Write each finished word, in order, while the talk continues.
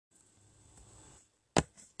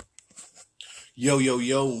Yo, yo,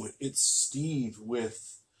 yo, it's Steve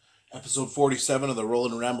with episode 47 of the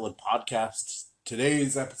Rollin' and Ramblin' podcast.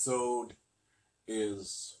 Today's episode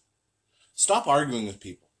is stop arguing with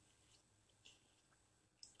people.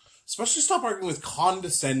 Especially stop arguing with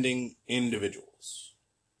condescending individuals.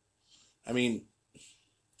 I mean,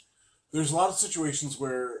 there's a lot of situations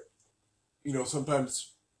where,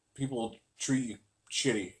 sometimes people treat you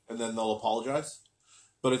shitty and then they'll apologize.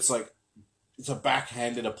 But it's a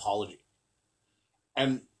backhanded apology.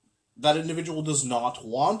 And that individual does not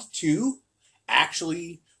want to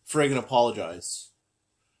actually friggin' apologize.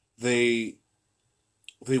 They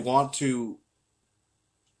want to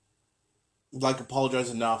apologize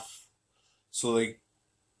enough so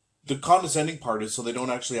the condescending part is so they don't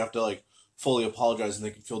actually have to fully apologize and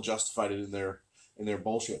they can feel justified in their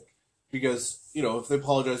bullshit. Because, if they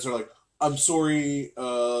apologize, they're like, I'm sorry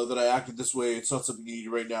that I acted this way. It's not something you need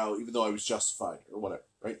right now, even though I was justified or whatever,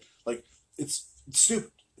 right? It's stupid.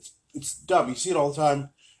 It's dumb. You see it all the time,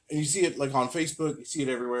 and you see it on Facebook. You see it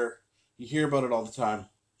everywhere. You hear about it all the time,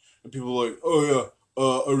 and people are like, "Oh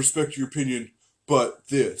yeah, I respect your opinion, but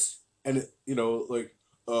this," and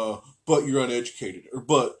but you're uneducated, or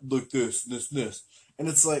but like this, and this, and this, and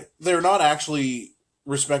it's like they're not actually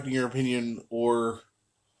respecting your opinion or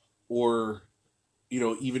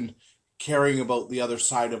even caring about the other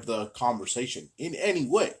side of the conversation in any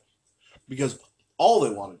way, because all they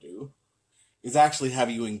want to do is actually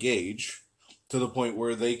have you engage to the point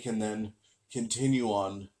where they can then continue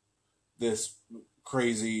on this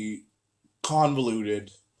crazy,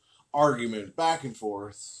 convoluted argument back and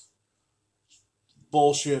forth.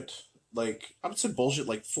 Bullshit. I've said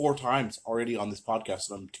bullshit 4 times already on this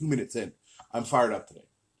podcast, and I'm 2 minutes in. I'm fired up today.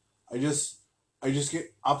 I just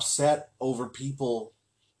get upset over people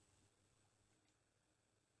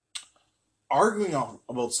arguing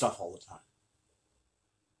about stuff all the time.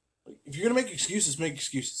 If you're gonna make excuses, make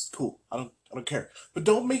excuses. Cool. I don't care. But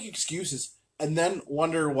don't make excuses and then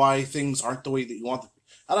wonder why things aren't the way that you want them.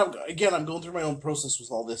 And I'm going through my own process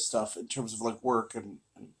with all this stuff in terms of work and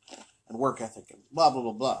work ethic and blah blah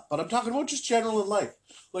blah blah. But I'm talking about just general in life.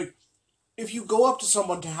 If you go up to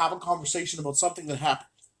someone to have a conversation about something that happened,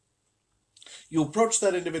 you approach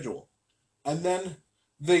that individual, and then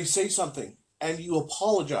they say something, and you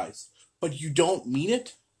apologize, but you don't mean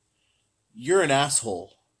it. You're an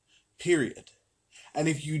asshole. Period. And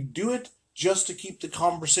if you do it just to keep the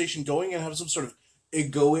conversation going and have some sort of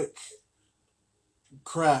egoic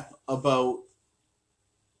crap about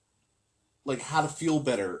how to feel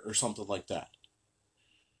better or something like that,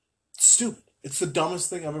 it's stupid. It's the dumbest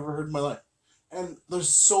thing I've ever heard in my life. And there's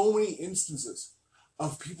so many instances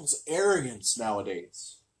of people's arrogance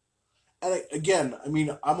nowadays. And again,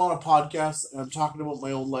 I'm on a podcast and I'm talking about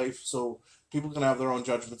my own life, so people can have their own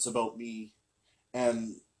judgments about me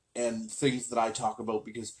and things that I talk about,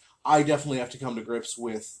 because I definitely have to come to grips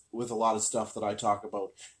with a lot of stuff that I talk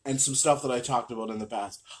about, and some stuff that I talked about in the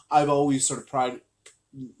past. I've always sort of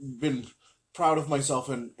been proud of myself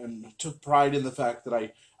and took pride in the fact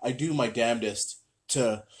that I do my damnedest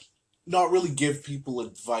to not really give people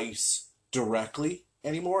advice directly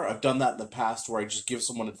anymore. I've done that in the past where I just give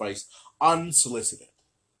someone advice unsolicited.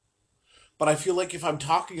 But I feel like if I'm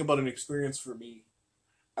talking about an experience for me,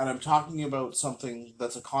 and I'm talking about something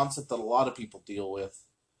that's a concept that a lot of people deal with,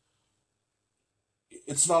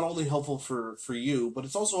 it's not only helpful for you, but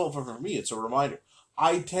it's also helpful for me. It's a reminder.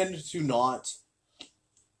 I tend to not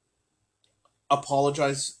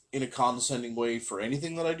apologize in a condescending way for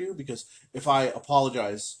anything that I do, because if I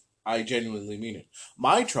apologize, I genuinely mean it.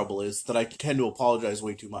 My trouble is that I tend to apologize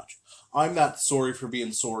way too much. I'm that sorry for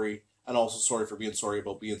being sorry, and also sorry for being sorry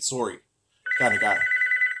about being sorry kind of guy.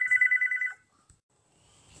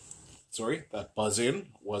 Sorry, that buzz in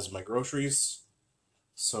was my groceries.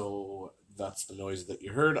 So that's the noise that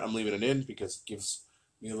you heard. I'm leaving it in because it gives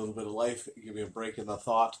me a little bit of life. It gives me a break in the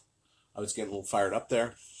thought. I was getting a little fired up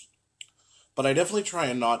there. But I definitely try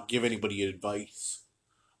and not give anybody advice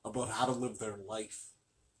about how to live their life.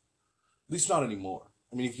 At least not anymore.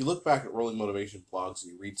 If you look back at rolling motivation blogs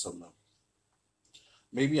and you read some of them,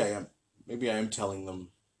 maybe I am. Maybe I am telling them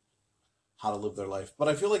how to live their life. But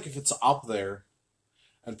I feel like if it's up there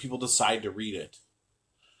and people decide to read it,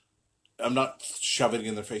 I'm not shoving it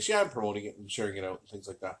in their face. Yeah, I'm promoting it and sharing it out and things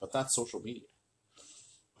like that, but that's social media.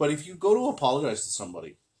 But if you go to apologize to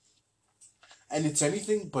somebody and it's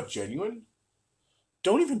anything but genuine,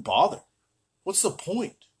 don't even bother. What's the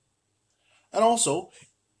point? And also,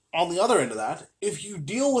 on the other end of that, if you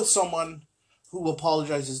deal with someone who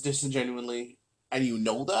apologizes disingenuinely and you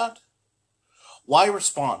know that, why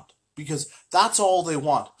respond? Because that's all they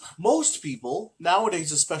want. Most people,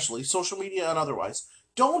 nowadays especially, social media and otherwise,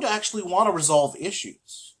 don't actually want to resolve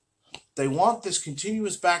issues. They want this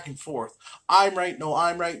continuous back and forth. I'm right, no,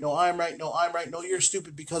 I'm right, no, I'm right, no, I'm right, no, you're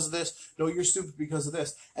stupid because of this, no, you're stupid because of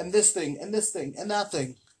this, and this thing, and this thing, and that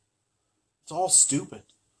thing. It's all stupid.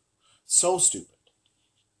 So stupid.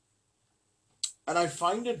 And I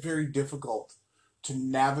find it very difficult to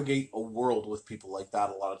navigate a world with people like that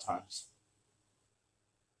a lot of times.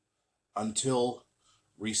 Until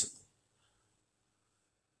recently.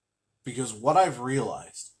 Because what I've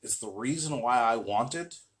realized is the reason why I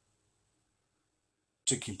wanted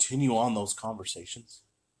to continue on those conversations.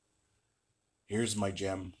 Here's my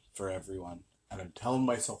gem for everyone. And I'm telling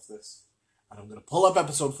myself this. And I'm going to pull up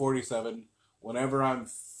episode 47 whenever I'm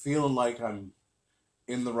feeling like I'm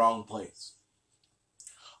in the wrong place.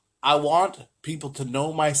 I want people to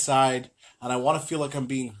know my side, and I want to feel like I'm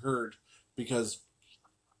being heard, because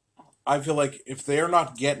I feel like if they're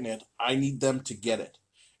not getting it, I need them to get it.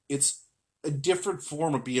 It's a different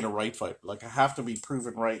form of being a right fighter. Like, I have to be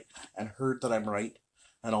proven right and heard that I'm right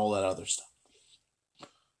and all that other stuff.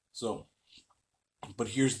 So, but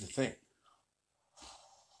here's the thing.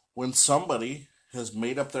 When somebody has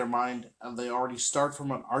made up their mind and they already start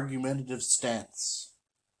from an argumentative stance,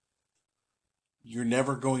 you're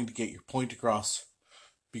never going to get your point across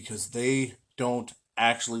because they don't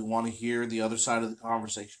actually want to hear the other side of the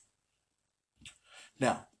conversation.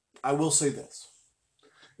 Now, I will say this.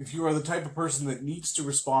 If you are the type of person that needs to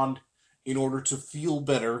respond in order to feel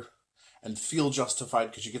better and feel justified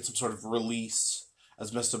because you get some sort of release,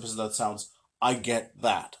 as messed up as that sounds, I get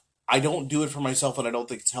that. I don't do it for myself, and I don't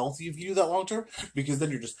think it's healthy if you do that long term, because then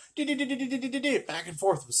you're just back and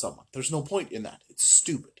forth with someone. There's no point in that. It's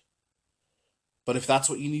stupid. But if that's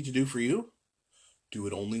what you need to do for you, do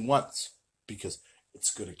it only once, because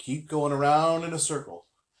it's going to keep going around in a circle.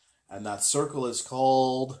 And that circle is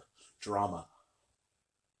called drama.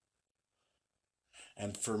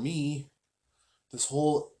 And for me, this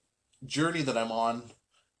whole journey that I'm on,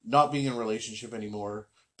 not being in a relationship anymore,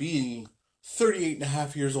 being 38 and a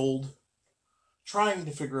half years old, trying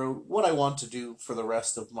to figure out what I want to do for the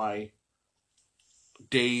rest of my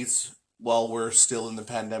days while we're still in the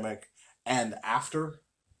pandemic and after,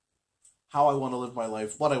 how I want to live my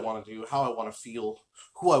life, what I want to do, how I want to feel,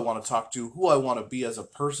 who I want to talk to, who I want to be as a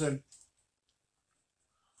person.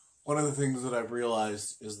 One of the things that I've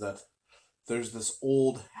realized is that there's this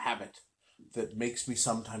old habit that makes me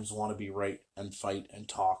sometimes want to be right and fight and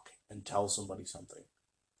talk and tell somebody something.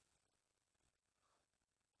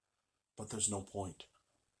 But there's no point.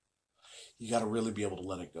 You got to really be able to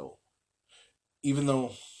let it go. Even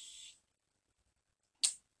though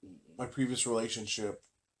my previous relationship,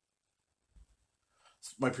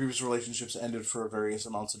 my previous relationships ended for various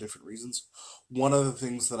amounts of different reasons, one of the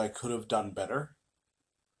things that I could have done better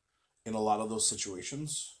in a lot of those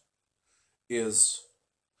situations is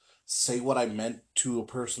say what I meant to a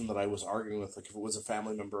person that I was arguing with, like if it was a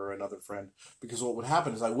family member or another friend. Because what would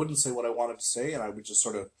happen is I wouldn't say what I wanted to say, and I would just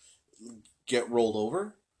sort of get rolled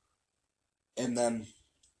over, and then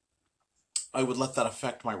I would let that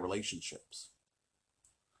affect my relationships.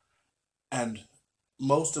 And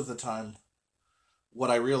most of the time, what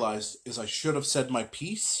I realized is I should have said my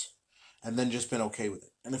piece and then just been okay with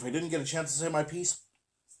it. And if I didn't get a chance to say my piece,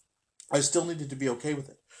 I still needed to be okay with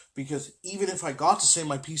it. Because even if I got to say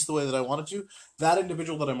my piece the way that I wanted to, that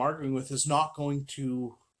individual that I'm arguing with is not going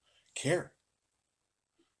to care.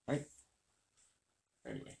 Right?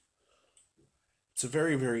 Anyway. It's a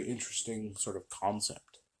very, very interesting sort of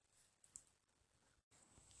concept.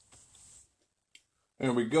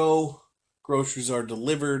 There we go. Groceries are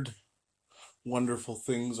delivered. Wonderful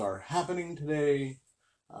things are happening today.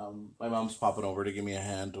 My mom's popping over to give me a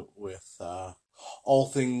hand with all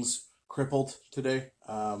things crippled today.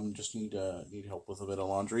 Just need help with a bit of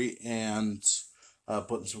laundry and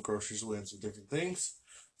putting some groceries away and some different things.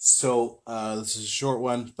 So this is a short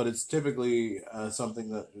one, but it's typically something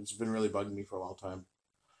that it's been really bugging me for a long time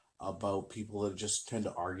about people that just tend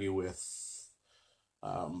to argue with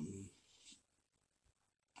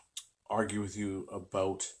you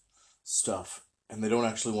about stuff, and they don't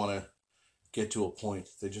actually want to get to a point.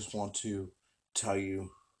 They just want to tell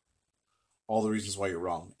you all the reasons why you're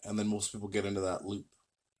wrong, and then most people get into that loop.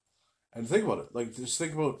 And think about it, like just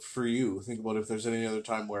think about for you. Think about if there's any other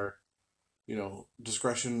time where,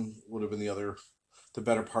 discretion would have been the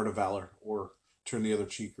better part of valor, or turn the other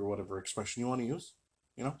cheek, or whatever expression you want to use.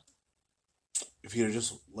 If you'd have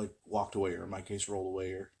just like walked away, or in my case, rolled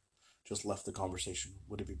away, or just left the conversation,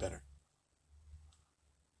 would it be better?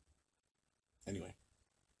 Anyway,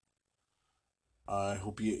 I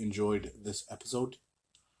hope you enjoyed this episode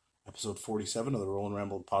 47 of the Roll and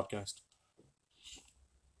Ramble podcast.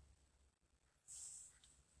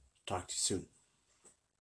 Talk to you soon.